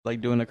Like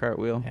doing a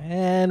cartwheel.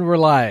 And we're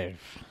live.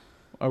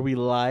 Are we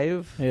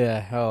live?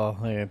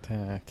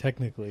 Yeah,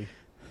 technically.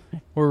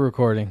 We're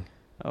recording.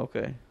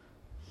 Okay.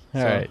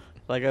 All right.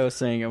 Like I was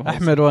saying,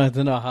 Ahmed wanted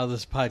to know how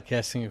this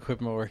podcasting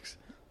equipment works.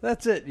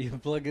 That's it. You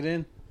plug it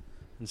in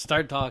and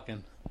start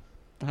talking.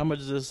 How much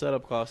does this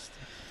setup cost?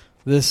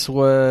 This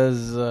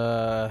was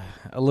a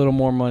little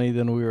more money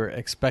than we were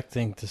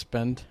expecting to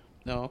spend.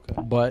 Oh, okay.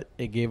 But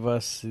it gave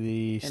us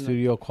the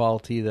studio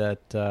quality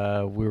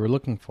that we were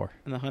looking for.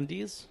 And the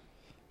hundies?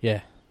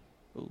 Yeah.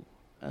 Ooh.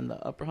 And the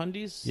upper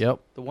hundies?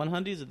 Yep. The one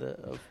hundies or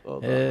the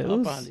upper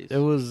hundies? It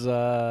was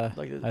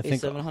like the I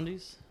think A7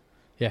 hundies?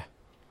 Yeah.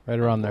 Right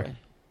around there.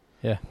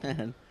 Yeah.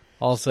 Man.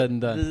 All said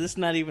and done. This is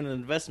not even an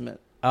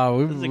investment.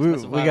 Oh,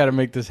 we got to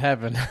make this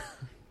happen.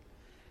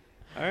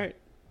 All right.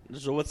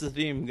 So what's the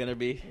theme going to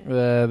be?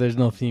 There's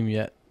no theme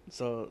yet.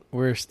 So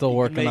we're still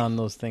working on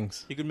those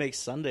things. You could make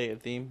Sunday a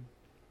theme.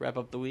 Wrap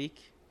up the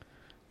week.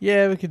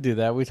 Yeah, we could do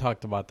that. We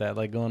talked about that,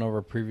 like going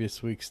over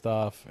previous week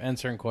stuff,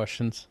 answering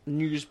questions.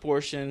 News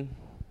portion.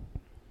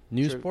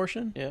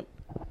 Portion? Yep.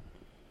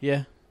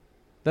 Yeah.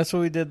 That's what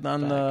we did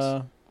on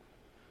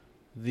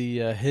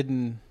the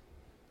hidden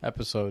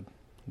episode,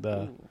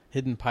 the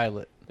hidden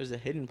pilot. There's a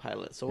hidden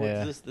pilot. So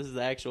what's this? This is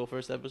the actual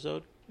first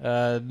episode?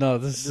 No,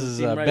 this is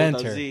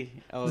banter.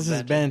 This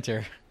is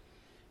banter.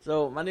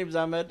 So my name's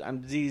Ahmed.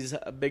 I'm Z's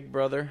big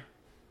brother,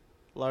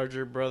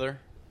 larger brother.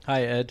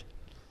 Hi, Ed.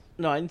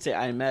 No, I didn't say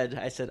I'm Ed.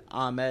 I said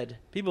Ahmed.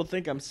 People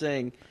think I'm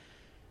saying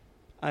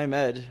I'm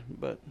Ed,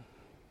 but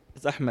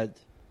it's Ahmed.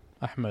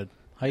 Ahmed.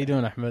 How you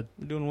doing, Ahmed?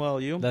 I'm doing well.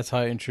 You? That's how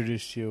I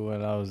introduced you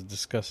when I was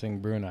discussing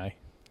Brunei.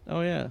 Oh,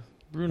 yeah.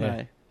 Brunei.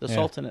 Yeah. The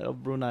Sultanate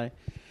of Brunei.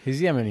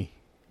 He's Yemeni.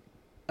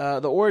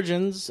 The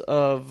origins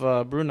of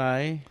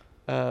Brunei,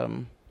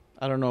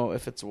 I don't know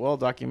if it's well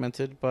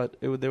documented, but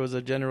there was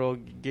a general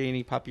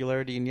gaining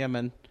popularity in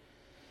Yemen.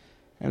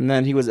 And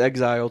then he was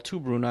exiled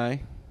to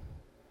Brunei,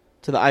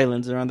 to the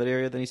islands around that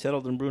area. Then he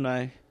settled in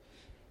Brunei.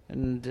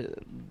 And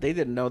they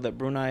didn't know that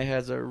Brunei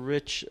has a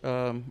rich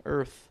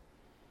earth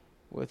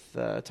with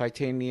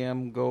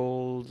titanium,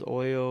 gold,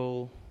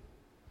 oil,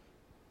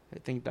 I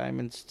think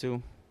diamonds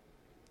too.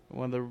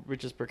 One of the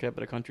richest per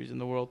capita countries in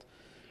the world.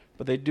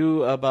 But they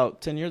do,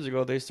 about 10 years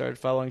ago, they started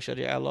following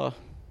Sharia law.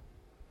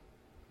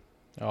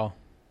 Oh.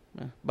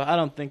 Yeah. But I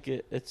don't think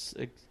it's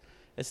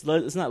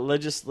not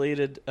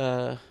legislated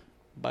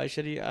by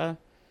Sharia,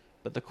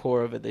 but the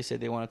core of it, they say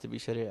they want it to be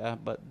Sharia.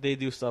 But they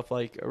do stuff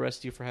like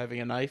arrest you for having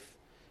a knife,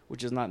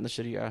 which is not in the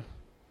Sharia.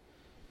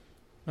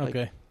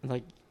 Okay.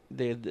 Like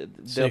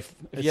it's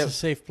a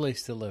safe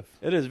place to live.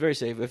 It is very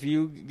safe. If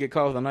you get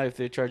caught with a knife,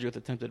 they charge you with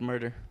attempted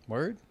murder.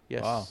 Word?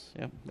 Yes. Wow.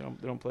 Yeah.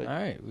 They don't play. All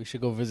right, we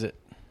should go visit.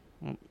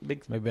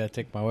 Maybe I'll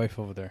take my wife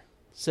over there.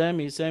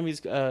 Sammy's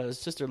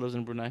sister lives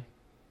in Brunei.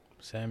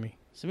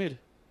 Samir.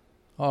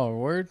 Oh,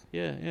 word?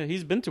 Yeah.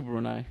 He's been to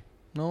Brunei.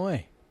 No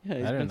way. Yeah,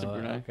 he's been to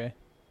Brunei. That. Okay.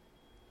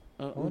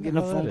 I'm getting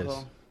a phone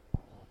call.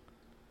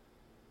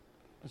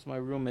 That's my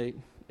roommate,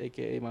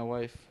 a.k.a. my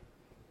wife.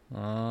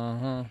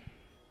 Uh-huh.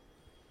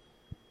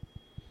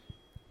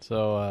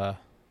 So,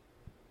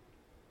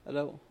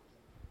 Hello?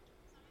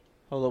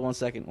 Hold on one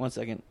second.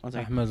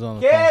 Ahmed's on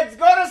the Kids,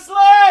 go to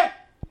sleep!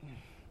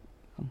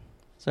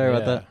 Sorry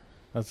about that.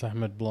 That's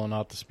Ahmed blowing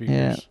out the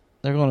speakers.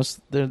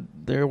 Yeah,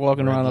 they're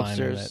walking around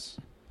upstairs.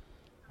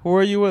 Who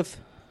are you with?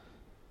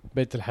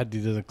 Beit Al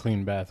Haddi doesn't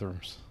clean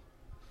bathrooms.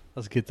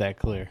 Let's get that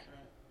clear.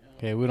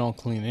 Okay, we don't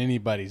clean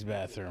anybody's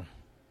bathroom.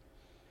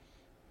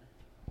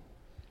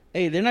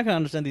 Hey, they're not gonna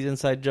understand these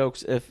inside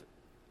jokes if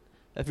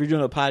you're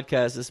doing a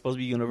podcast. It's supposed to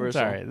be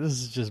universal. It's all right.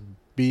 This is just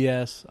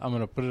BS. I'm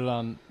gonna put it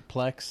on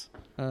Plex,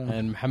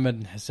 and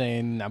Mohammed,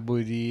 Hussein,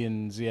 Aboudi,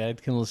 and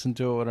Ziad can listen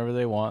to it whenever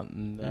they want,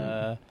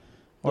 and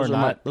or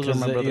not. Those are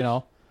my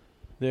brothers.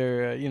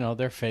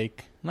 They're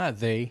fake. Not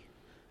they.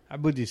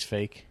 Aboudi's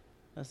fake.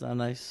 That's not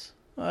nice.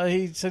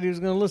 He said he was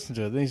going to listen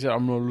to it. Then he said,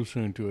 I'm not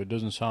listening to it. It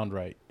doesn't sound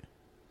right.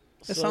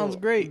 It sounds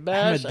great.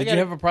 Bash, Ahmed, did you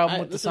have a problem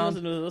with the sound?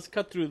 Let's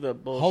cut through the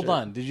bullshit. Hold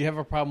on. Did you have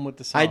a problem with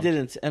the sound? I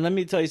didn't. And let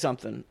me tell you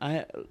something.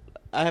 I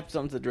have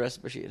something to address,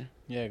 Bashir.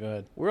 Yeah, go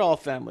ahead. We're all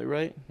family,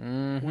 right?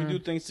 Mm-hmm. We do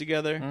things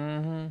together.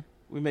 Mm-hmm.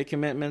 We make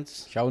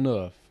commitments. Show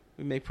enough.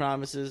 We make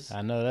promises.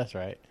 I know that's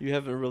right. You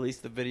haven't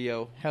released the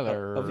video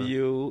of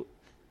you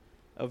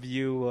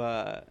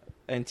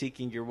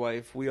antiquing your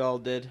wife. We all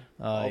did.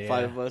 All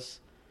 5 of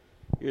us.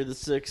 You're the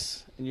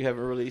 6th, and you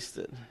haven't released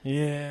it.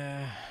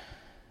 Yeah.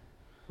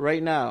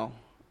 Right now,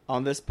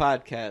 on this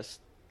podcast,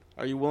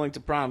 are you willing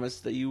to promise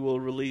that you will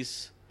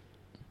release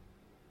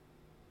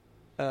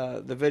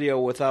the video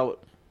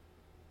without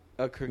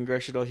a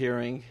congressional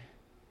hearing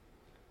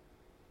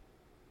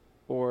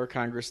or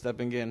Congress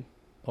stepping in?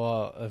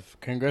 Well, if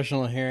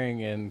congressional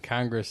hearing and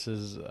Congress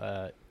is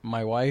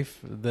my wife,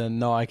 then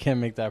no, I can't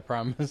make that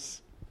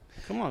promise.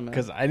 Come on, man.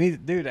 Because I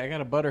got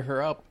to butter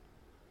her up.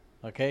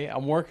 Okay?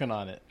 I'm working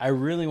on it. I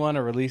really want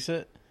to release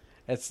it.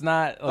 It's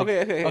not like...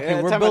 Okay,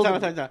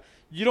 time.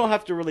 You don't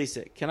have to release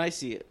it. Can I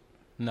see it?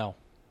 No.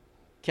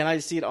 Can I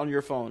see it on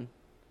your phone?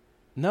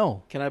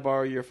 No. Can I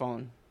borrow your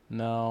phone?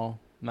 No,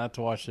 not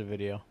to watch the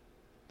video.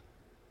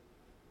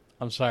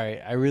 I'm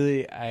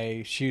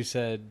sorry. She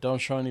said, don't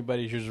show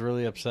anybody. She was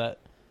really upset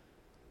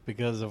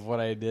because of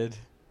what I did.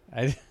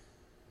 Did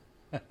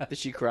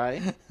she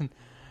cry?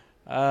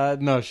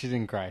 No, she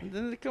didn't cry.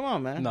 Then come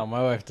on, man. No,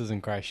 my wife doesn't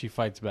cry. She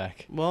fights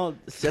back. Well,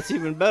 that's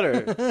even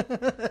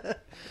better.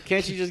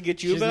 Can't she just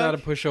get you She's back? not a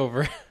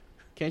pushover.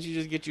 Can't she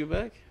just get you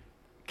back?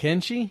 Can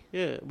she?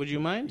 Yeah. Would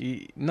you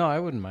mind? No, I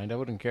wouldn't mind. I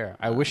wouldn't care.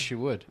 I wish she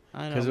would.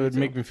 I know. Because it would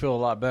make me feel a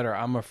lot better.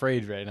 I'm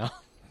afraid right now.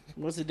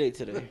 What's the date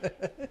today?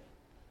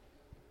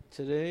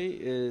 Today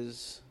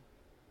is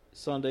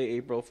Sunday,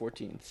 April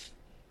 14th.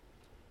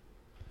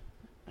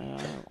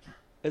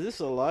 Is this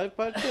a live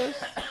podcast?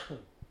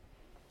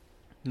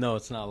 No,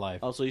 it's not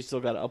live. Also, you still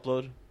got to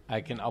upload?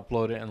 I can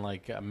upload it in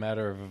like a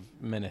matter of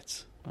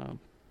minutes.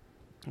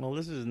 Well,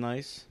 this is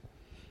nice.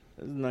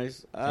 This is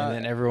nice. And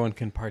then everyone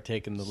can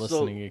partake in the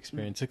listening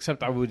experience,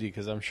 except Abudi,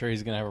 because I'm sure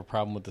he's going to have a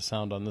problem with the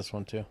sound on this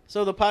one, too.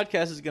 So the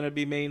podcast is going to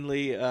be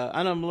mainly, and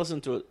I'm going to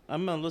listen to it.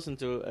 I'm going to listen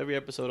to every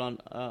episode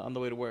on the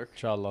way to work.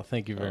 Inshallah.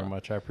 Thank you very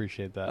much. I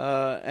appreciate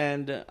that.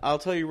 And I'll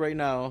tell you right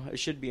now, it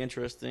should be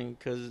interesting,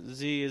 because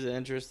Z is an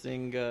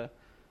interesting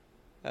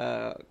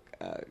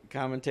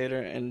commentator,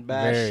 and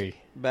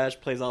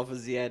Bash plays off of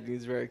Ziad, and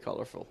he's very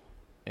colorful.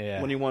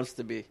 Yeah. When he wants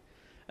to be.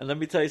 And let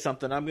me tell you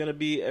something. I'm gonna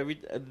be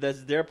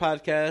that's their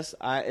podcast.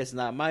 It's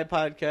not my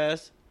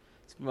podcast.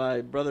 It's my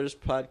brother's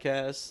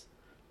podcast.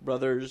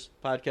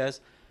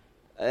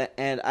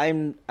 And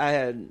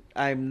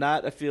I'm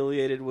not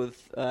affiliated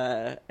with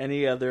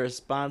any other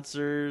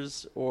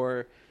sponsors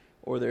or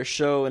their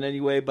show in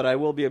any way. But I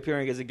will be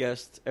appearing as a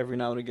guest every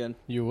now and again.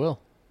 You will.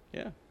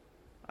 Yeah.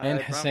 And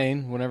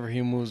Hussein, whenever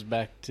he moves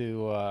back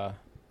to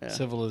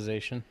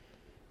civilization.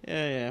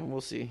 Yeah.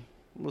 We'll see.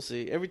 We'll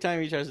see. Every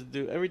time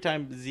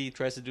Z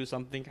tries to do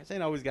something,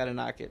 Hussein always got to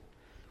knock it.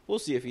 We'll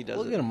see if he does.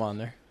 We'll get him on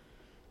there.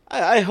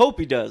 I hope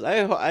he does.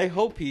 I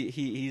hope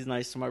he's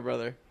nice to my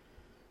brother.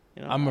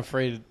 You know? I'm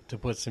afraid to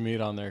put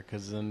Samir on there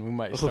because then we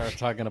might start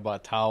talking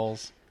about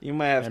towels. You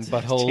might have to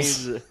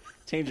buttholes.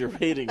 change your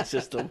rating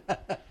system.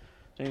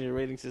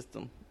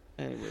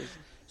 Anyways,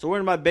 so we're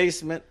in my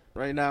basement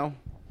right now.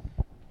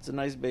 It's a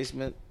nice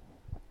basement.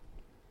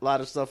 A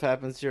lot of stuff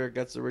happens here. It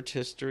got a rich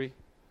history.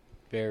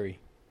 Very.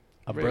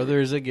 A brother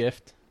is a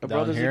gift. A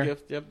brother's a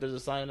gift. Yep. There's a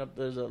sign up.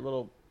 There's a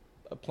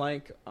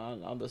plank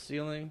on the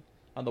ceiling,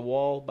 on the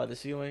wall by the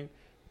ceiling,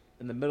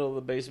 in the middle of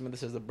the basement that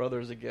says "The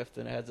brother is a gift,"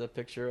 and it has a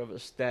picture of a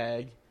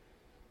stag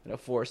and a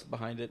forest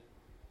behind it.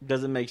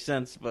 Doesn't make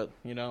sense, but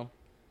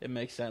it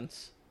makes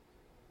sense.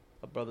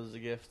 A brother's a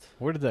gift.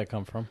 Where did that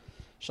come from?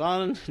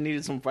 Sean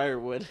needed some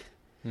firewood,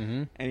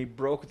 and he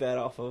broke that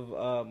off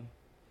of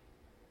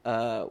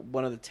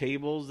one of the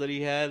tables that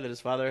he had, that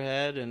his father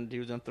had, and he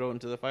was gonna throw it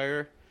into the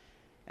fire.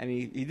 And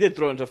he did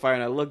throw it into the fire,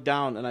 and I looked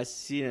down, and I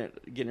seen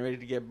it getting ready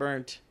to get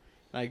burnt.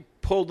 And I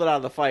pulled it out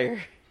of the fire,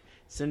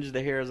 singed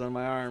the hairs on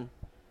my arm,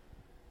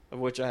 of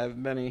which I have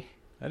many.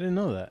 I didn't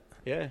know that.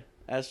 Yeah,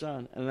 asked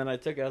Sean. And then I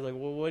took it. I was like,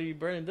 well, what are you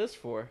burning this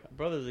for? A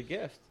brother's a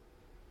gift.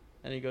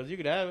 And he goes, you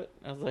could have it.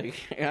 I was like,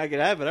 I could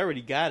have it. I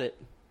already got it.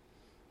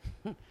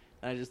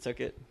 I just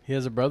took it. He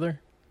has a brother?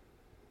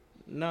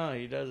 No,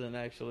 he doesn't,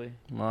 actually.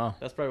 Wow.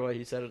 That's probably why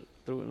he said it,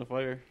 threw it in the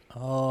fire.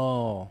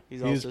 Oh. He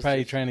was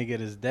probably trying to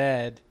get his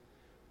dad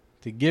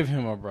to give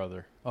him a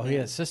brother. Oh, he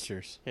has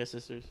sisters. He has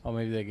sisters. Oh,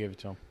 maybe they gave it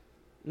to him.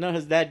 No,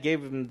 his dad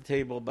gave him the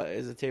table, but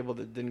it's a table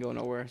that didn't go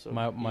nowhere. So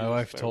my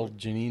wife told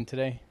Janine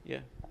today.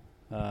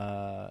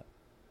 Yeah.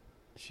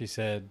 She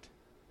said,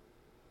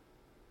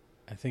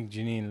 I think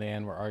Janine and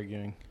Leanne were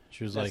arguing.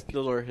 She was like,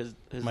 those are his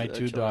my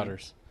two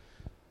daughters.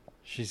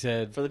 She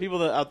said, for the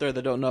people out there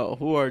that don't know,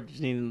 who are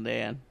Janine and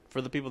Leanne? For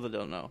the people that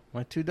don't know.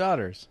 My two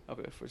daughters.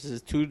 Okay, this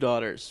is two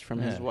daughters from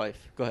his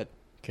wife. Go ahead.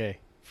 Okay.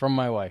 From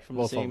my wife. From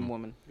both the same of them.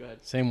 woman. Go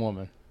ahead. Same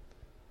woman.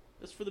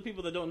 That's for the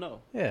people that don't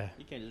know. Yeah.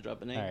 You can't just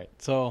drop a name. All right.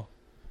 So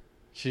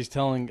she's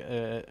telling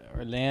or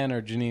Leanne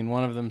or Janine,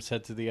 one of them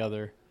said to the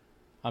other,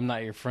 I'm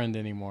not your friend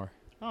anymore.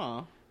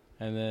 Aw.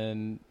 And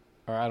then,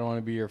 or I don't want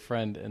to be your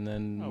friend. And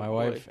then my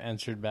wife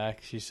answered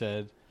back. She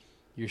said,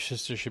 your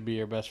sister should be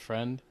your best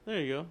friend. There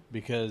you go.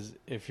 Because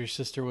if your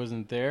sister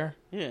wasn't there,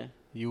 yeah,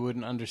 you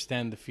wouldn't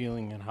understand the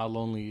feeling and how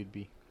lonely you'd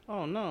be.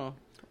 Oh, no.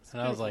 That's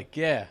beautiful. I was like,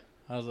 yeah.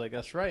 I was like,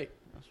 that's right.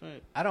 That's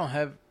right. I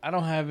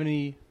don't have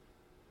any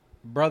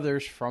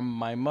brothers from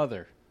my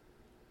mother.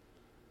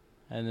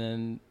 And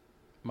then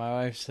my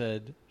wife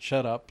said,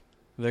 shut up.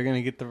 They're going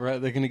to get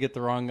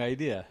the wrong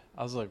idea.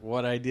 I was like,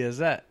 what idea is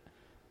that?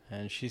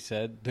 And she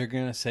said, they're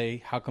going to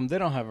say, how come they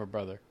don't have a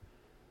brother?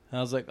 And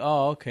I was like,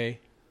 oh, okay.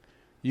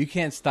 You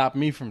can't stop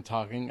me from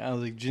talking. I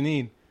was like,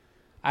 Janine,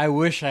 I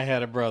wish I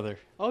had a brother.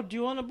 Oh, do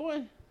you want a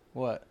boy?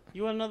 What?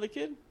 You want another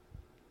kid?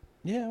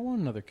 Yeah, I want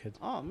another kid.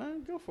 Oh,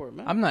 man, go for it,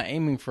 man. I'm not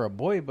aiming for a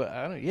boy, but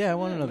I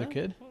want another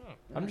kid. Yeah.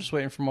 I'm just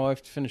waiting for my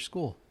wife to finish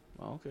school.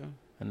 Oh, okay.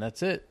 And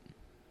that's it.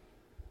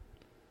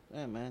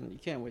 Yeah, man, you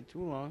can't wait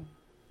too long.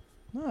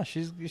 No,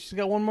 she's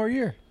got one more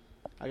year.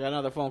 I got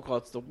another phone call.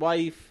 It's the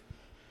wife.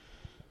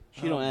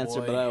 She don't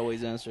answer, but I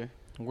always answer.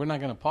 We're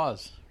not going to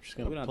pause. We're just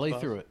going to play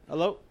through it.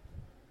 Hello?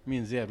 Me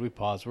and Ziad, we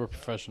pause. We're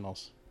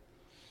professionals.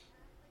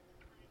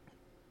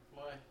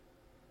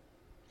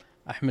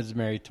 Ahmed's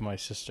married to my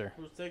sister.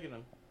 Who's taking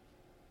him?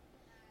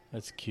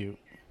 That's cute.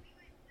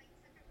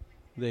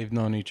 They've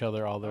known each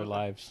other all their Okay.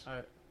 lives. All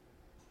right.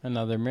 And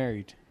now they're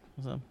married.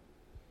 So.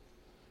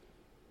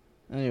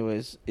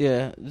 Anyways,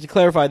 yeah. To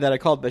clarify that, I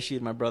called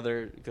Bashir my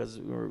brother because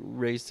we were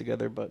raised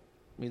together, but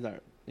he's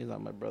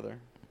not my brother.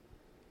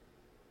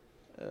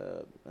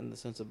 In the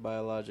sense of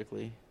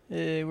biologically.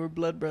 Hey, we're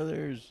blood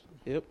brothers.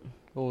 Yep.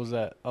 What was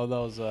that? Oh, that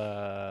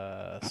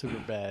was super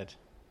bad.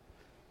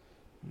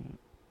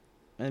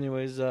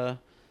 Anyways,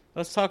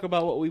 let's talk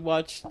about what we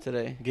watched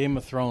today. Game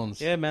of Thrones.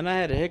 Yeah, man, I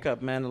had a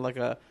hiccup, man, like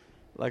a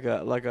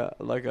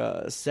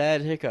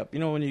sad hiccup. You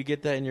know when you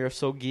get that and you're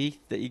so geeked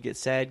that you get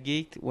sad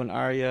geeked when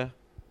Arya.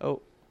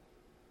 Oh,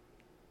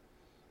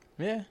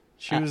 Yeah.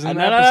 She was in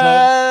the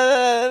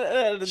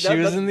episode. She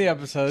was in the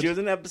episode. She was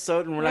in the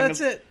episode, and we're not. That's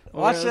it.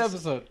 Watch the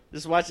episode.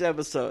 Just watch the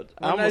episode.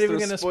 I'm not even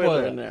going to spoil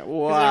it. In there.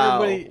 Wow.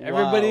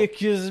 Everybody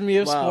accuses me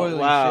of spoiling shit.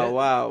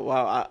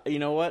 Wow. You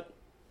know what?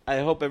 I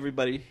hope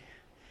everybody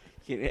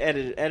can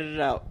edit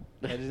it out.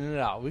 Editing it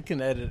out. We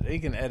can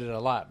edit a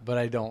lot, but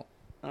I don't.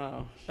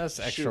 Oh, That's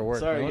extra shoot. work.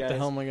 Sorry, man. What guys. the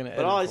hell am I going to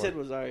edit? But all I for? said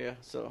was Arya,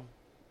 so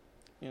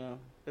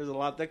there's a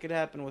lot that could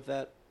happen with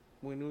that.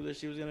 We knew that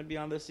she was going to be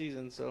on this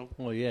season, so.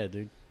 Well, yeah,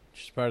 dude.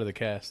 She's part of the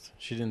cast.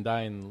 She didn't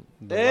die in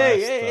the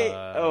Hey.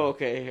 last... Oh,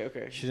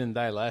 okay. She didn't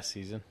die last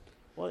season.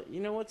 Well, you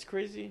know what's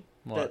crazy?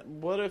 What?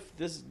 What if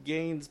this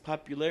gains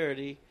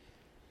popularity,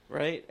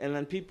 right? And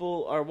then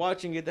people are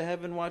watching it that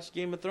haven't watched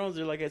Game of Thrones.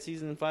 They're like at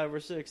season 5 or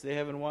 6. They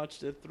haven't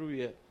watched it through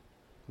yet.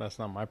 That's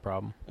not my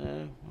problem.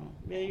 Well,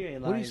 yeah, you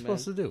ain't lying, What are you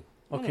supposed to do?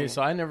 I don't Okay, know.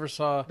 so I never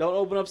saw... Don't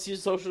open up your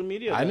social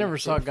media. I then never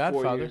saw for 4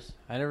 Godfather. years.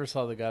 I never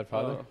saw The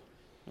Godfather.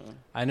 Oh.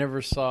 I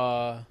never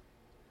saw...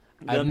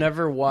 Then- I've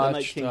never The Night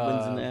watched... King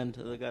wins in the end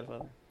of The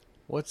Godfather.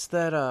 What's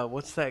that?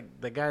 What's that?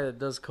 The guy that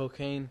does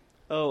cocaine?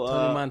 Oh,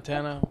 Tony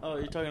Montana? Oh,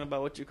 you're talking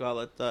about what you call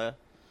it?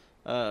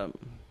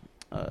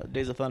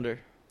 Days of Thunder.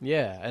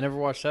 Yeah, I never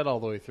watched that all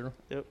the way through.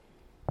 Yep.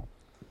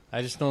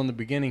 I just know in the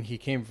beginning he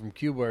came from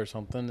Cuba or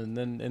something, and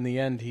then in the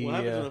end he... What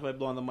happens if I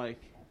blow on the mic?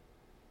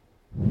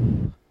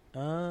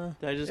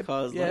 Did I just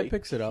cause yeah, like... it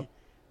picks it up.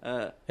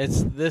 uh,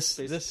 It's this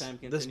Space-time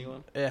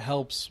continuum. it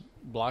helps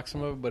block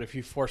some of it, but if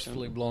you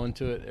forcefully blow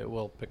into it, it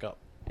will pick up.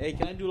 Hey,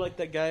 can I do like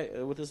that guy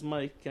with his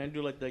mic? Can I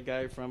do like that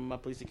guy from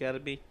Police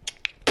Academy?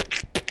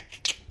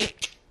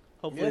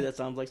 Hopefully Yeah. that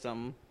sounds like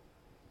something.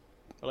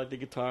 Or like the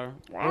guitar.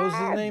 What was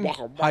his name?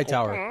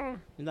 Hightower.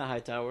 He's not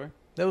Hightower.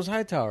 That was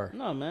Hightower.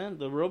 No, man.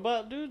 The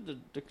robot dude?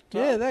 The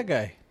Yeah, that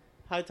guy.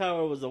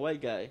 Hightower was the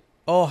white guy.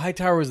 Oh,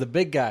 Hightower was the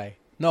big guy.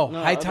 No,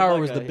 No, Hightower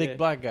the was black the guy, big yeah.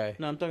 black guy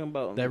No, I'm talking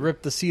about... that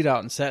ripped the seat out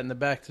and sat in the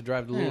back to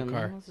drive the little Man,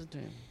 car. What's his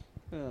name?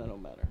 It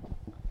don't matter.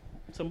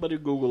 Somebody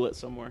Google it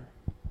somewhere.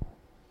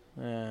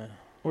 Yeah.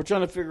 We're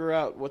trying to figure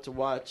out what to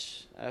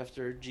watch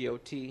after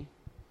GOT.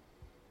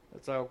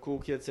 That's how cool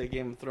kids say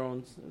Game of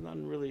Thrones. There's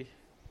nothing really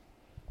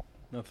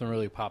Nothing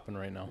really popping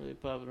right now.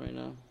 popping right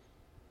now.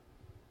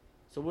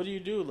 So what do you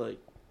do? Like,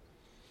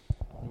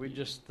 We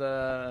just,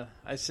 I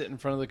sit in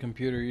front of the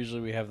computer.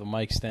 Usually we have the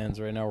mic stands.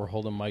 Right now we're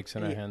holding mics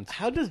in our hands.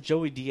 how does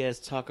Joey Diaz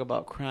talk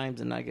about crimes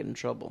and not get in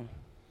trouble?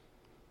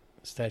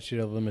 Statute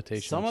of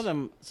limitations. Some of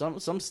them,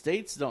 some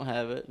states don't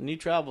have it, and he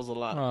travels a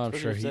lot. Oh, I'm especially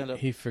sure with stand-up.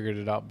 he figured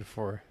it out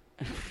before.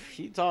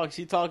 He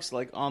talks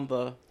like on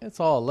the It's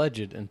all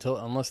alleged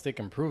unless they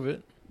can prove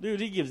it. dude.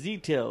 He gives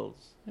details.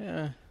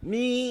 Yeah.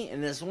 Me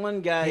and this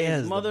one guy, He has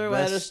his the mother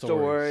best had a store.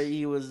 stories.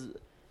 He was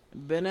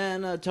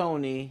Banana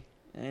Tony,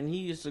 and he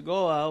used to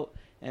go out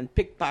and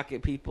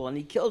pickpocket people, and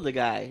he killed a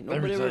guy.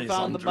 Nobody ever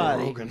found the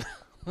body.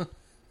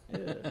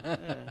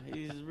 Yeah,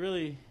 he's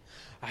really.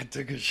 I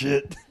took a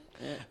shit.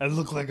 Yeah. I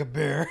look like a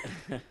bear.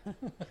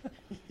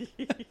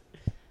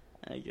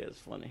 I guess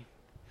funny.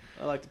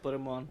 I like to put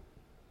him on.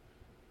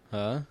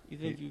 Huh? You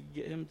think you could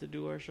get him to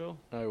do our show?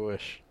 I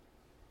wish.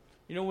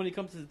 You know, when he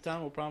comes to the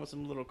town, we'll promise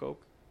him a little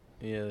Coke.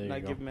 Yeah, there you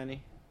Not go. give him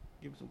any.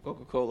 Give him some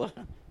Coca-Cola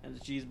and a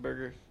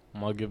cheeseburger.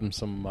 I'll give him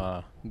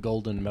some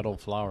golden medal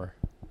flour.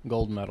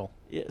 Gold medal.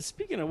 Yeah.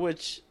 Speaking of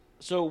which,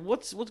 so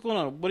what's going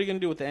on? What are you gonna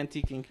do with the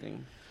antiquing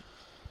thing?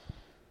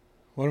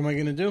 What am I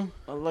gonna do?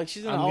 Like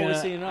she's gonna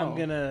always say no.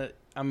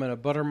 I'm gonna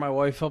butter my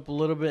wife up a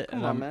little bit. Come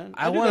and on, I'm, man.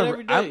 I I do want that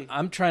every day.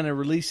 I'm trying to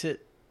release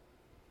it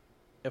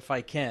if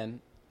I can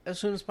as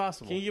soon as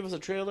possible. Can you give us a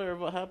trailer of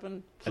what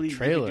happened? a Please,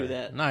 trailer? You can do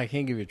that. No, I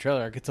can't give you a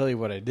trailer. I could tell you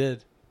what I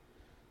did.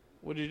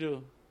 What did you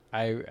do?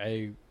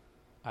 I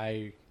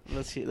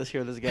Let's hear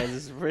this, guys.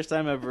 This is the first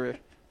time ever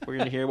we're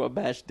gonna hear what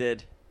Bash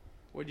did.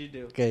 What did you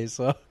do? okay.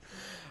 So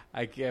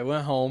I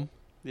went home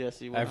Yes,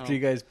 you went after home. you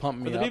guys pumped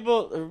For me the up.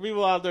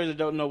 people out there that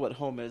don't know what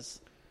home is,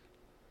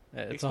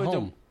 It's explain a to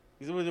home. them.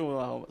 Explain to them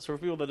what home is. So for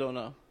people that don't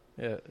know,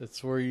 Yeah,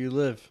 it's where you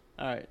live.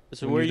 all right.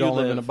 So when where you don't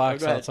live live in a box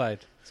go ahead. outside.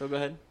 So go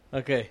ahead.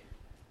 Okay.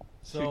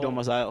 Street So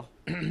domicile.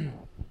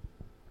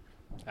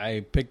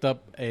 I picked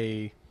up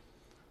a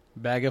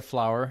bag of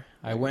flour.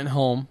 I went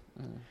home.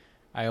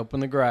 I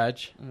opened the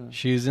garage.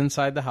 She's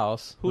inside the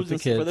house Who's with the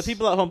this? kids. For the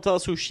people at home, tell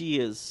us who she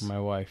is. My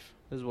wife.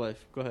 His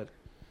wife. Go ahead.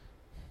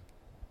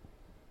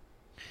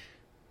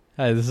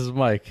 Hi, this is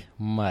Mike.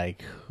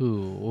 Mike,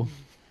 who?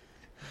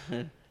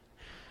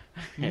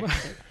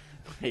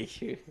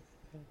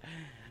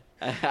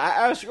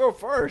 I should go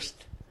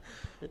first.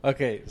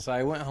 Okay, so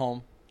I went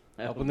home,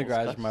 opened the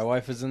garage. My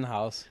wife is in the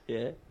house.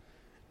 Yeah.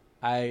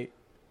 I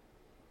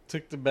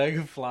took the bag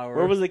of flour.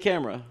 Where was the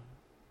camera?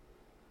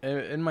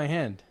 In my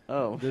hand.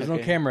 Oh, There's no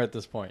camera at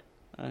this point.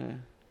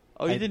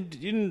 Oh, you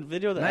didn't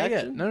video the Not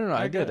action? yet. No.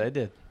 I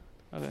did.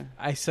 Okay.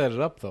 I set it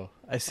up though.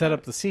 I set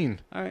up the scene.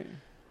 All right.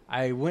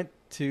 I went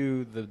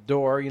to the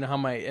door. You know how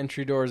my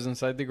entry door is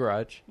inside the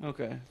garage.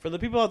 Okay. For the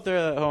people out there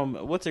at home,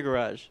 what's a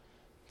garage?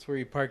 It's where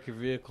you park your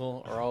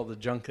vehicle or all the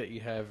junk that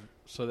you have,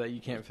 so that you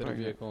can't fit a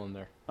vehicle in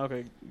there.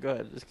 Okay, go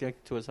ahead. Let's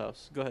get to his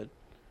house. Go ahead.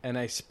 And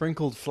I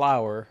sprinkled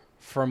flour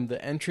from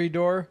the entry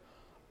door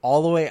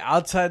all the way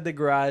outside the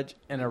garage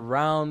and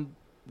around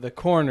the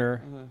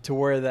corner to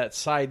where that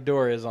side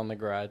door is on the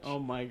garage. Oh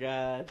my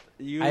God!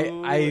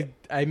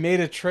 I made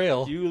a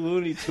trail. You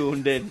Looney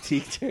Tune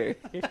antiqued her.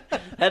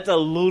 That's a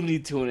Looney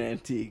Tune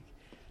antique.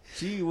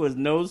 She was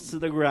nose to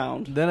the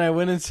ground. Then I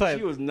went inside.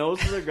 She was nose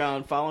to the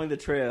ground, following the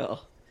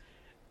trail.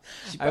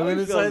 I went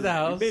inside the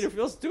house. You made her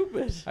feel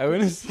stupid. I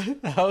went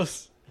inside the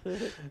house.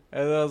 And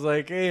I was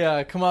like,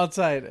 hey, come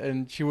outside.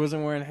 And she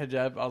wasn't wearing a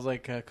hijab. I was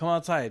like, come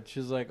outside. She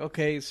was like,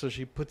 okay. So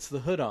she puts the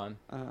hood on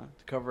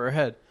to cover her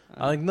head.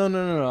 I'm like,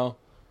 no.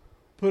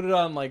 Put it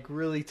on like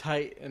really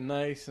tight and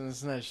nice and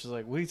this and that. She's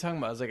like, what are you talking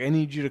about? I was like, I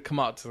need you to come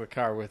out to the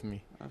car with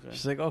me. Okay.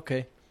 She's like,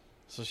 okay.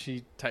 So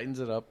she tightens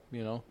it up,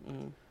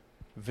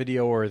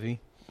 video worthy.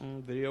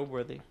 Video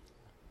worthy.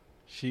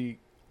 She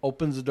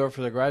opens the door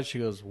for the garage. She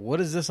goes,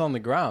 what is this on the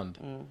ground?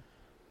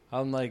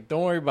 I'm like,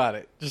 don't worry about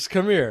it. Just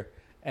come here.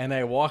 And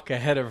I walk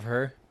ahead of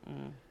her,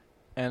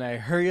 and I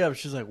hurry up.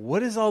 She's like,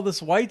 what is all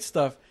this white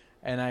stuff?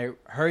 And I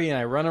hurry, and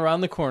I run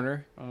around the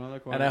corner,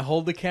 and I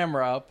hold the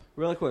camera up.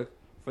 Really quick,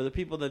 for the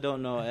people that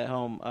don't know at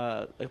home,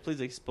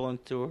 please explain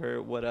to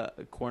her what a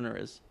corner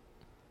is.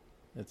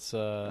 It's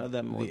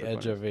the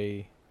edge of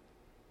a...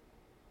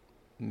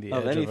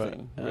 Of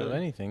anything. Of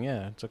anything,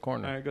 yeah. It's a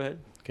corner. All right, go ahead.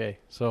 Okay,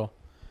 so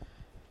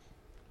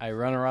I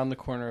run around the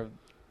corner,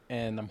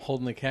 and I'm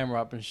holding the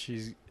camera up, and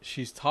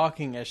she's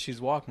talking as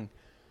she's walking.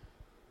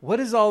 What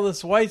is all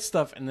this white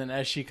stuff? And then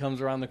as she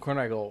comes around the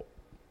corner, I go,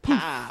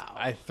 pow!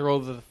 I throw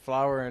the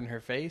flour in her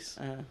face.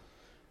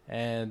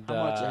 And how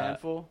much? A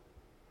handful?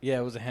 Yeah,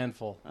 it was a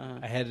handful.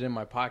 I had it in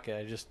my pocket.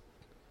 I just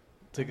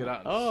took it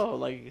out. Oh,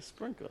 like a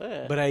sprinkle.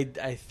 Yeah. But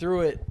I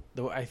threw it.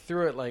 I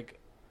threw it like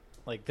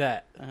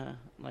that.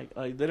 Like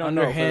they don't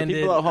underhanded. Know. For the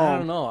people at home, I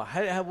don't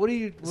know. What do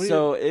you?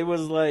 It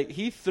was like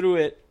he threw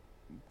it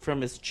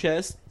from his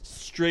chest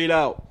straight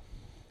out,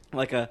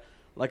 like a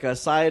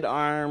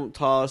sidearm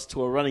toss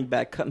to a running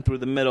back cutting through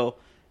the middle,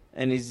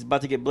 and he's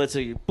about to get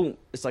blitzed. Boom!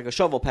 It's like a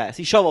shovel pass.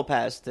 He shovel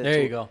passed it.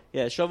 There you go.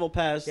 Yeah, shovel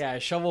pass. Yeah, I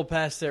shovel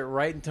passed it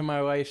right into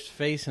my wife's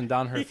face and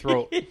down her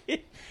throat.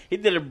 He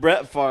did a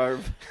Brett Favre.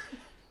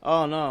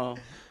 Oh no!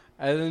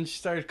 And then she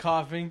started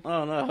coughing.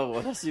 Oh no!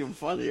 Well, that's even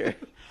funnier.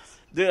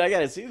 Dude, I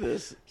gotta see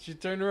this. She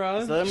turned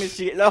around. So that means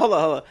hold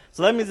on.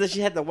 So that means that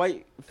she had the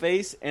white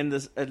face and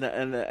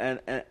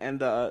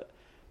the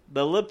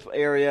lip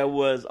area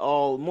was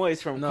all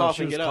moist from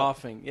coughing. She was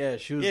coughing. Yeah,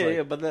 she was.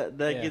 Yeah, but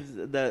that gives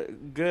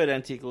that good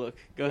antique look.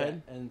 Go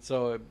ahead. And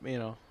so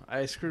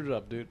I screwed it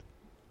up, dude.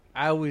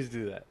 I always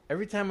do that.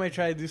 Every time I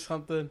try to do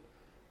something,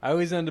 I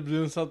always end up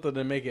doing something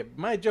to make it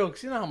my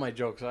jokes. You know how my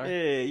jokes are.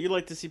 Yeah, you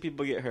like to see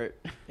people get hurt.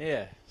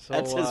 Yeah, so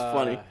that's just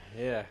funny.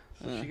 Yeah,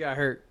 so she got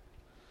hurt.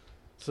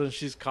 So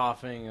she's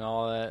coughing and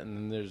all that, and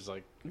then there's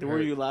like...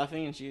 Were you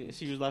laughing, and she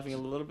was laughing a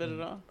little bit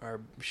at all? Or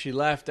she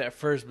laughed at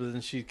first, but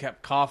then she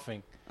kept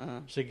coughing.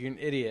 She's like, you're an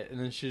idiot. And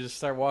then she just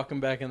started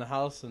walking back in the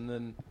house, and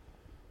then...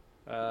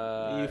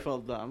 you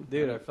felt dumb.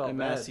 Dude, I felt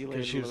bad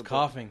because she was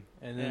coughing.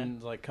 And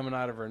then, like, coming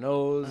out of her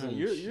nose. And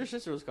your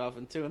sister was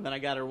coughing, too, and then I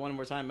got her one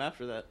more time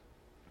after that.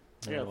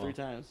 I got her 3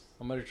 times.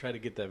 I'm going to try to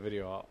get that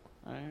video out.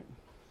 All right.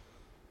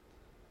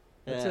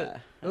 That's it.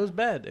 It was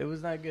bad. It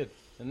was not good.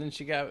 And then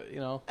she got,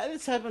 And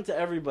it's happened to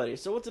everybody,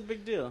 so what's a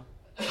big deal?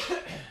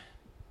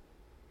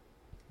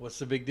 What's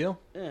the big deal?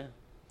 Yeah.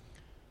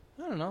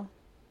 I don't know.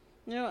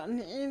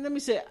 Let me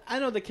say, I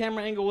know the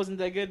camera angle wasn't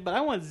that good, but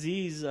I want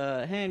Z's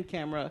hand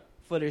camera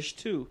footage,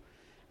 too.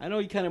 I know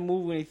he kind of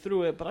moved when he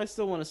threw it, but I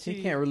still want to see...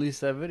 He can't release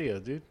that video,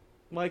 dude.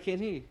 Why can't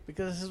he?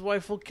 Because his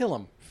wife will kill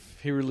him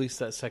if he released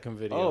that second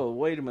video. Oh,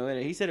 wait a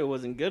minute. He said it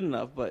wasn't good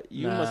enough, but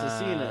you must have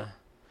seen it.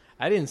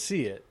 I didn't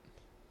see it.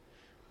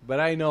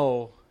 But I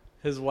know...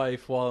 his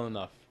wife well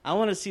enough. I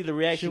want to see the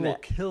reaction. She will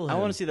kill him. I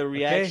want to see the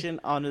reaction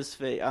on his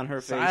face, on her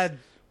face. Saad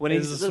when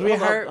he's a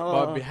sweetheart,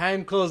 but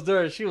behind closed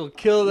doors, she will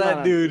kill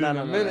that dude in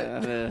a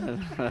minute.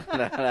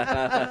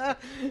 Let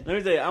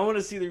me tell you, I want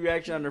to see the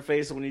reaction on her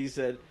face when he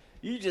said,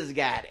 "You just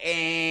got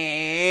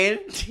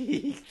antiqued."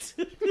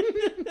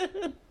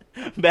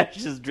 Bash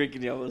just drinking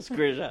the almost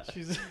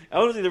screenshot. I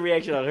want to see the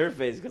reaction on her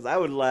face because I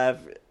would laugh.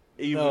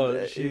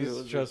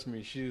 Trust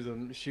me, she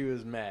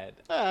was mad.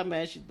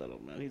 Man, she's little,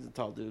 man. He's a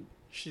tall dude.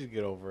 She'd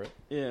get over it.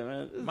 Yeah,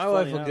 man. My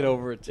wife will get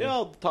over it, too. They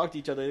all talk to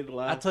each other. They'd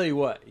laugh. I'll tell you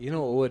what. You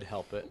know what would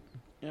help it?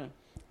 Yeah.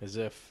 Is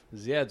if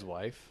Ziad's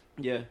wife...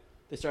 Yeah.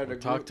 They started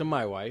a talk group. to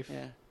my wife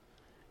Yeah.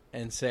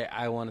 and say,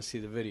 I want to see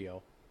the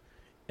video.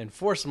 And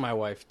force my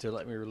wife to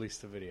let me release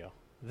the video.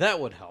 That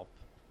would help.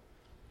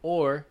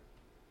 Or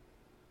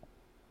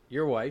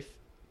your wife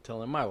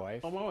telling my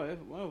wife Oh, my wife.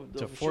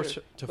 to for force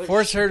sure. her, But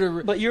force her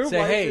to But your say,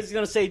 wife hey. is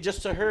gonna say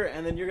just to her,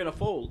 and then you're gonna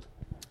fold.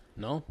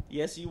 No,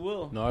 Yes, you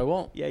will. no, I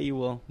won't. Yeah, you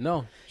will.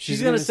 No,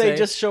 She's gonna say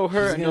just show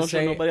her she's and gonna don't show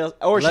say, nobody else.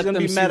 Or she's let gonna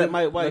them be see mad the- at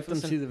my wife. Let them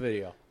Listen. see the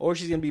video. Or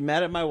she's gonna be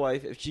mad at my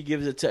wife if she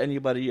gives it to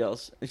anybody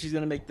else, and she's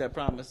gonna make that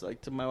promise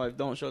like to my wife,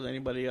 don't show it to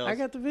anybody else. I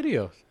got the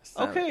video. It's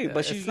not- Okay, but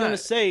it's she's not- gonna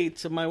say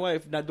to my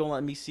wife, "Now don't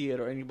let me see it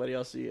or anybody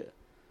else see it."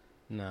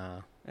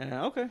 Nah,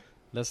 Okay,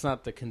 that's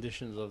not the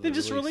conditions of the then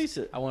just release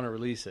it. I want to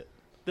release it.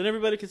 Then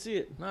everybody can see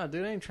it. Nah,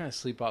 dude, I ain't trying to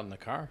sleep out in the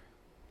car.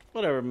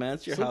 Whatever, man.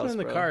 It's your Sleeping house, in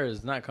the bro. car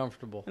is not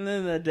comfortable. And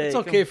then the day, It's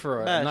okay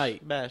for a bash,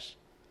 night. Bash.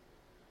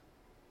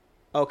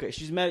 Okay,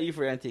 she's mad at you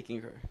for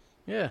antiquing her,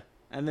 Yeah.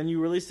 and then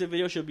you release the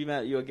video. She'll be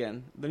mad at you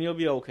again. Then you'll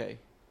be okay.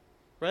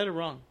 Right or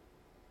wrong?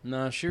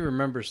 No, she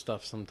remembers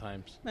stuff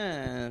sometimes.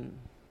 Man,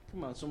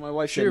 come on. So my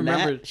wife She said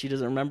remembered- Nat. She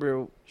doesn't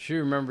remember. She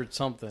remembered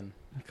something.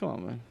 Come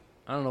on, man.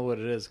 I don't know what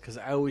it is because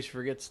I always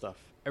forget stuff.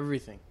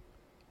 Everything.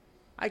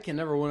 I can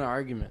never win an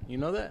argument. You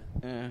know that?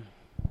 Yeah.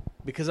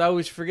 Because I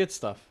always forget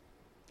stuff.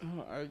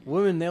 Oh,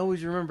 Women, they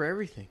always remember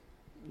everything.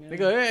 yeah. They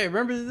go, hey,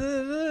 remember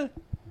this?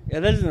 Yeah,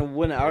 that doesn't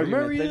win an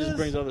argument. Remember That just this?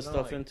 brings other No,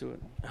 stuff like- into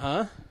it.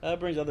 Huh? That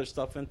brings other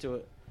stuff into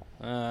it.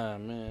 Ah,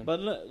 man. But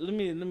let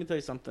me tell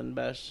you something,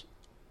 Bash.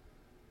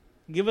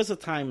 Give us a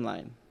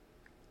timeline.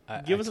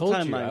 give us a told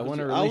you, timeline, I but want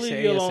to I'll release leave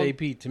it you alone.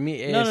 ASAP. To me,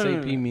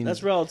 ASAP No. means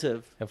That's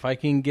relative. if I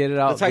can get it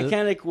The out.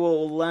 Titanic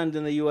will land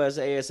in the U.S.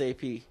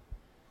 ASAP.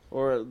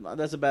 Or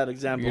that's a bad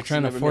example. You're 'cause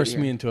trying you to never force made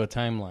it me here. into a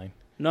timeline.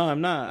 No,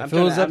 I'm not. If it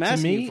was up I'm to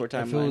asking me, you for a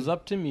timeline. if it was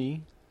up to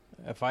me,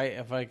 if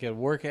I could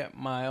work at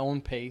my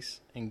own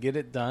pace and get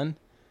it done,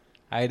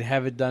 I'd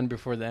have it done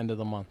before the end of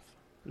the month.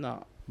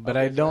 No. But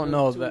Okay, I so don't do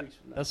know 2 that. weeks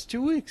from now. That's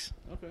 2 weeks.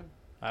 Okay.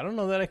 I don't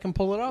know that I can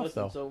pull it off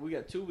Listen, though. so we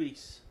got 2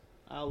 weeks.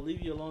 I'll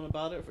leave you alone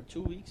about it for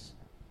 2 weeks.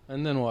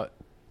 And then what?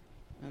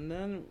 And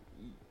then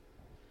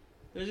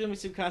there's going to be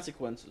some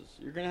consequences.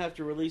 You're going to have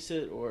to release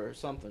it or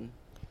something.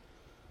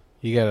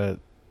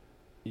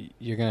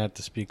 You're gonna have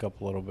to speak up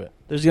a little bit.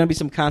 There's going to be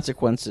some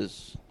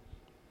consequences.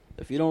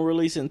 If you don't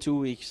release it in 2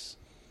 weeks.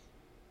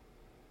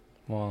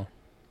 Well,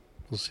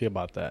 we'll see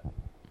about that.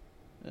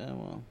 Yeah,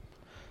 well,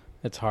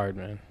 It's hard,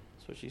 man.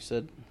 that's what she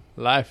said.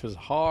 Life is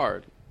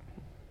hard.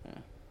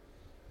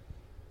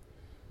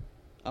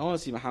 I want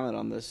to see Muhammad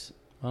on this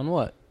On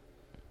what?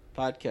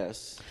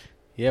 podcast.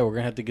 Yeah, we're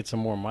gonna have to get some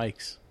more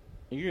mics.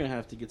 You're going to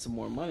have to get some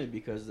more money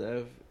because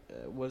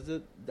was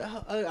it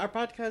our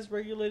podcast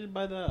regulated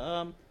by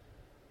the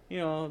the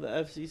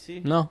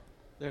FCC? No,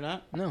 They're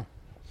not? no.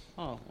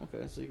 Oh,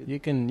 okay. So You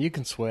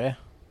can swear.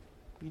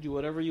 you do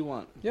whatever you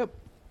want. Yep.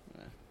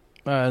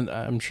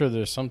 I'm sure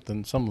there's some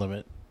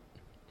limit.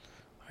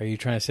 Are you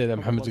trying to say that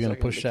Muhammad's One going to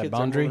second. push The that kids are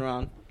boundary? moving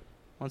around.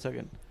 1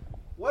 second.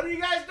 What are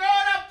you guys doing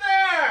up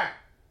there?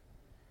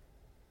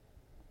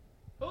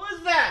 Who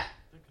is that?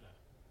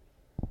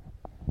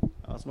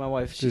 Oh, it's my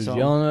wife. She's home.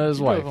 yelling at his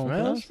You wife. drove home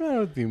Man, fast? what's the matter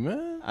with you,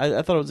 man?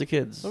 I thought it was the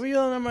kids. Don't be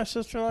yelling at my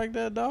sister like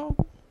that, dog.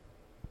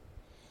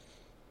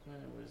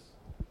 Anyways,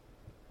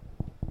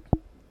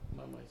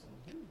 my mic's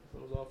on. It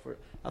was off for.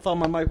 I thought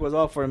my mic was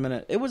off for a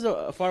minute. It was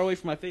far away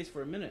from my face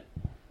for a minute.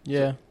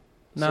 Yeah.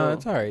 No, So,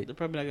 it's all right. They're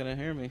probably not gonna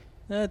hear me.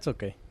 That's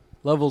okay.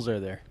 Levels are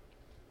there.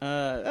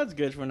 That's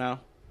good for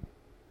now.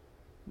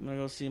 I'm gonna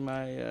go see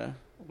my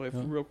wife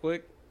Huh? real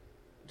quick.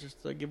 Just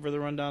give her the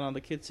rundown on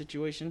the kid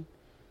situation.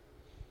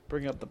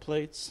 Bring up the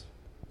plates.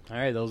 All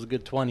right, that was a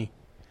good 20.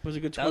 Was it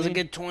a good 20? That was a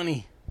good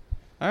 20.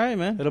 All right,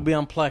 man. It'll be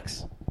on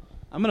Plex.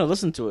 I'm gonna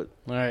listen to it.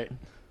 All right.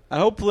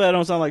 Hopefully I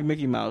don't sound like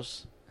Mickey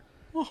Mouse.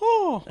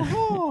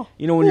 Oh,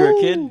 You know when you're a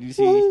kid, you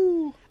see, hey,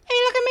 Ooh.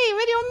 look at me,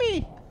 video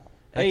me.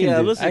 I Hey,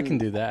 can, listen. I can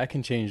do that. I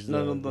can change the,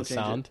 Don't the change it.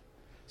 sound.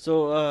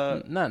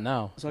 So, Not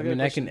now. so I I got a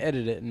mean, I can question.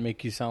 edit it and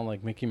make you sound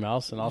like Mickey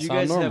Mouse, and I'll you sound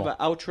guys normal. have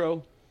an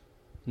outro?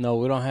 No,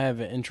 we don't have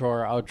an intro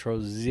or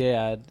outro.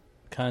 Ziad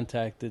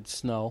contacted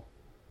Snow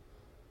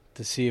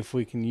to see if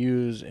we can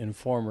use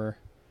Informer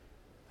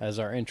as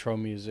our intro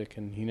music,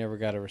 and he never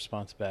got a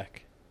response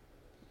back.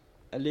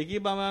 Aliki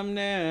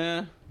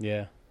bamamne.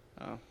 Yeah.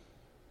 Oh.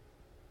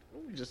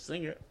 Just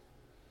sing it.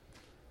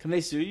 Can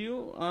they sue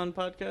you on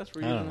podcast?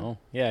 I don't know.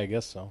 Yeah, I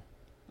guess so.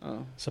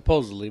 Oh.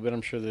 Supposedly, but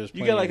I'm sure there's You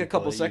plenty got of like a people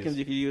couple that seconds use-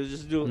 you could use.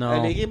 Just do No,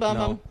 Aliki bamam.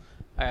 no.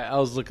 I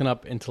was looking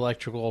up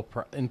intellectual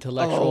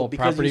Because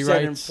property you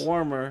said rights.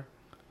 Informer.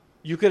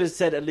 You could have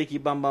said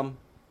Aliki bam bam.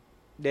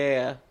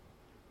 Yeah.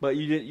 But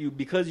you didn't. You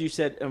because you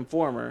said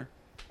Informer.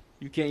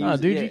 You can't No, use.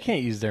 dude, yeah. you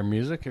can't use their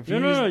music. If No,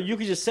 you no, use no. You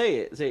could just say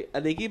it. Say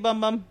Aliki bam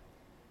bam.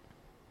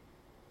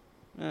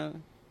 Yeah,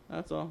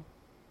 that's all.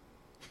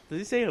 Did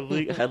he say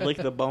I'd like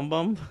the bum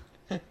bum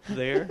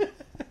there?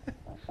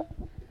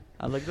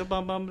 I'd like the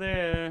bum bum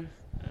there.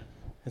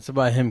 It's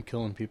about him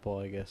killing people,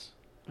 I guess.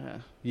 Yeah.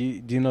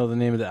 Do you know the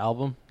name of the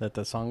album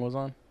that song was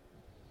on?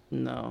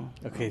 No.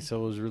 Okay,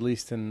 so it was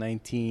released in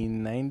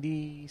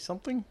 1990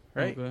 something,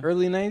 right? Okay.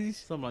 Early 90s?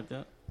 Something like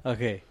that.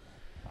 Okay.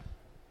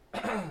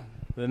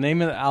 The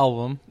name of the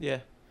album Yeah.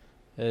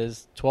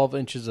 is 12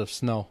 Inches of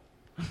Snow.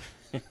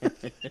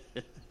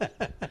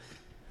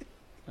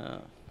 Oh,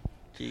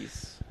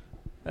 jeez.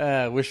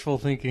 Wishful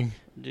thinking.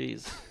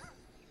 Jeez.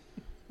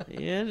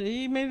 Yeah,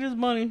 he made his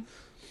money.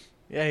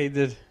 Yeah, he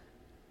did.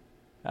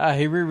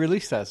 He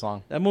re-released that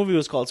song. That movie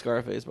was called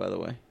Scarface, by the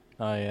way.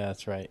 Oh, yeah,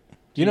 that's right.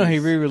 You know, he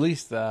Jeez.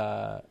 re-released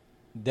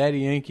Daddy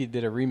Yankee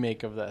did a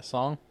remake of that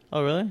song.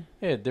 Oh, really?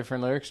 Yeah,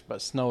 different lyrics,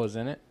 but Snow was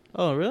in it.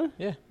 Oh, really?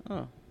 Yeah.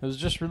 Oh, It was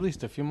just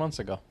released a few months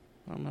ago.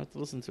 I'm gonna have to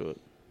listen to it.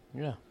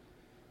 Yeah.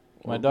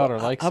 My Well, daughter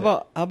likes how it.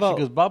 about how about She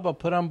goes, Baba,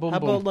 put on Boom how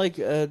Boom. about like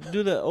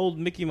do the old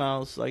Mickey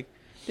Mouse like,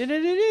 you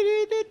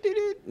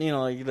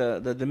know, like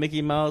the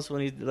Mickey Mouse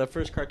when he the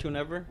first cartoon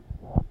ever.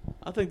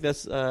 I think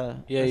that's Yeah,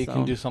 that's you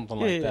can do something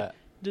Yeah, like yeah.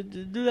 that.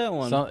 Do that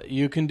one. So,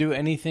 you can do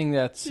anything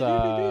that's,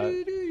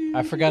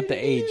 I forgot the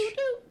age.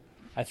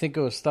 I think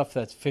it was stuff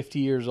that's 50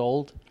 years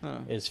old Oh.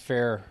 is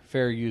fair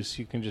use.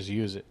 You can just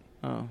use it.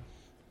 Oh.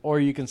 Or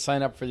you can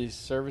sign up for these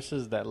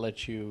services that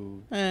let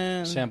you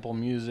And sample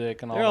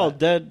music and all they're all that.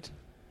 dead.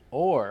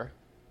 Or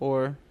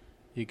Or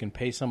you can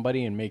pay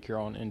somebody and make your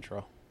own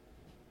intro.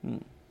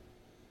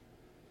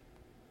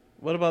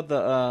 what about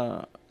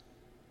the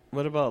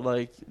what about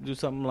like do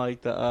something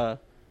like the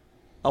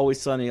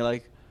Always Sunny,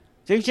 like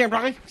you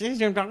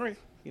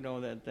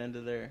know, at the end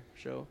of their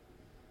show.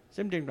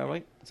 Something Oh,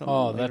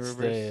 like that's reverse.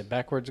 the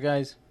backwards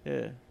guys?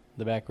 Yeah.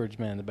 The backwards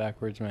man.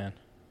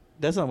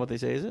 That's not what they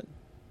say, is it?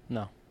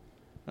 No.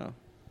 Oh.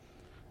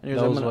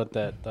 That was what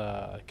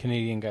that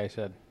Canadian guy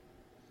said.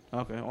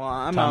 Okay, well,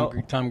 I'm out.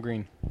 Tom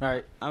Green. All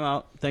right, I'm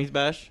out. Thanks,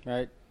 Bash. All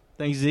right.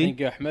 Thanks, Z. Thank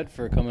you, Ahmed,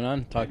 for coming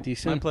on. Talk to you My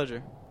soon.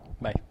 pleasure.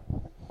 Bye.